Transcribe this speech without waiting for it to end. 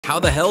How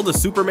the hell do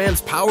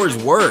Superman's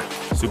powers work?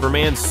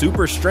 Superman's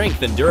super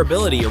strength and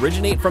durability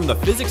originate from the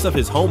physics of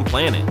his home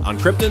planet. On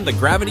Krypton, the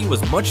gravity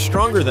was much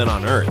stronger than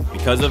on Earth.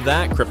 Because of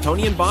that,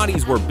 Kryptonian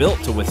bodies were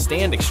built to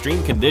withstand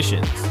extreme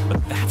conditions.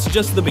 But that's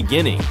just the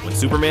beginning. When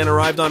Superman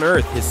arrived on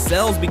Earth, his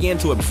cells began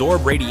to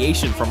absorb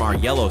radiation from our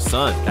yellow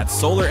sun. That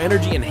solar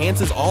energy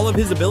enhances all of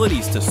his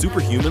abilities to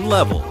superhuman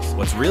levels.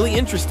 What's really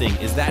interesting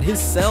is that his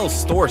cells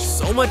store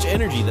so much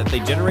energy that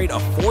they generate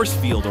a force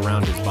field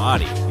around his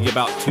body,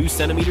 about 2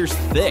 centimeters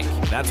thick.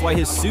 That's why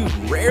his suit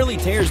rarely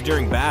tears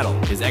during battle.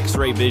 His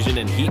X-ray vision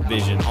and heat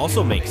vision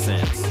also make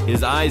sense.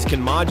 His eyes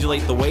can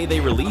modulate the way they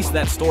release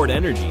that stored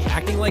energy,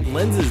 acting like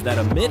lenses that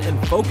emit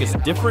and focus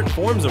different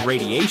forms of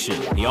radiation.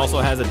 He also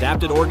has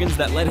adapted organs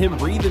that let him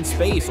breathe in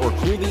space or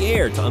cool the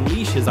air to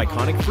unleash his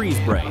iconic freeze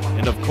ray.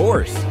 And of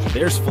course,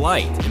 there's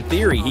flight. In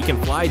theory, he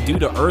can fly due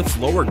to Earth's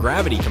lower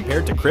gravity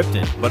compared to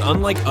Krypton. But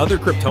unlike other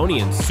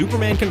Kryptonians,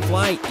 Superman can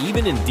fly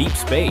even in deep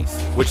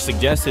space, which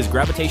suggests his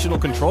gravitational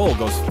control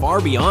goes far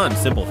beyond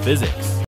simple physics.